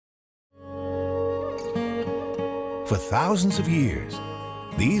For thousands of years,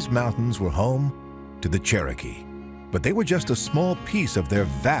 these mountains were home to the Cherokee, but they were just a small piece of their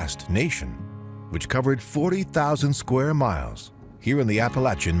vast nation, which covered 40,000 square miles here in the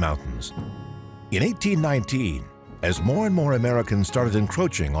Appalachian Mountains. In 1819, as more and more Americans started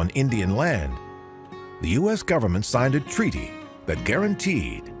encroaching on Indian land, the U.S. government signed a treaty that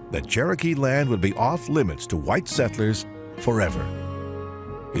guaranteed that Cherokee land would be off limits to white settlers forever.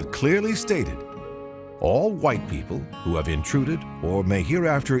 It clearly stated, all white people who have intruded or may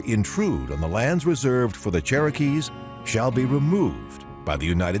hereafter intrude on the lands reserved for the Cherokees shall be removed by the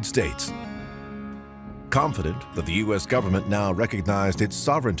United States. Confident that the U.S. government now recognized its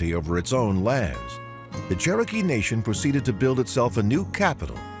sovereignty over its own lands, the Cherokee Nation proceeded to build itself a new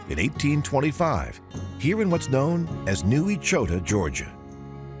capital in 1825, here in what's known as New Echota, Georgia.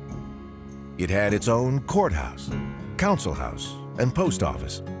 It had its own courthouse, council house, and post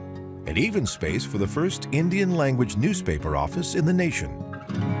office, and even space for the first Indian language newspaper office in the nation.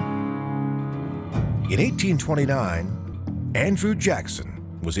 In 1829, Andrew Jackson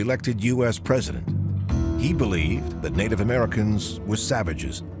was elected U.S. president. He believed that Native Americans were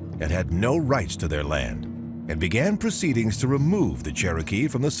savages and had no rights to their land, and began proceedings to remove the Cherokee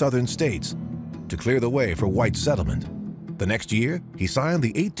from the southern states to clear the way for white settlement. The next year, he signed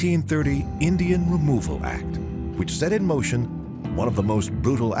the 1830 Indian Removal Act, which set in motion one of the most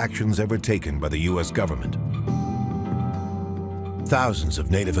brutal actions ever taken by the U.S. government. Thousands of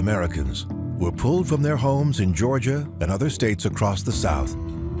Native Americans were pulled from their homes in Georgia and other states across the South.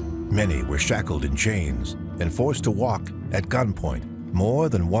 Many were shackled in chains and forced to walk at gunpoint more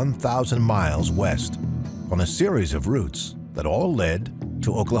than 1,000 miles west on a series of routes that all led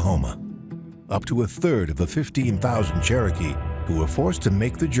to Oklahoma. Up to a third of the 15,000 Cherokee who were forced to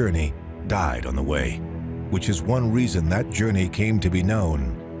make the journey died on the way, which is one reason that journey came to be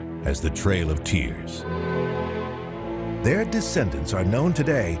known as the Trail of Tears. Their descendants are known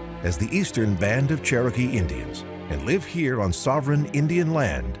today as the Eastern Band of Cherokee Indians and live here on sovereign Indian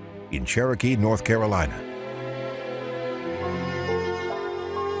land in Cherokee, North Carolina.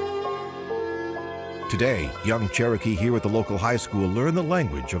 Today, young Cherokee here at the local high school learn the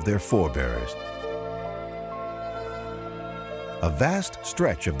language of their forebears. A vast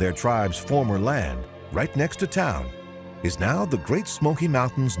stretch of their tribe's former land, right next to town, is now the Great Smoky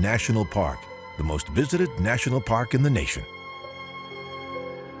Mountains National Park, the most visited national park in the nation.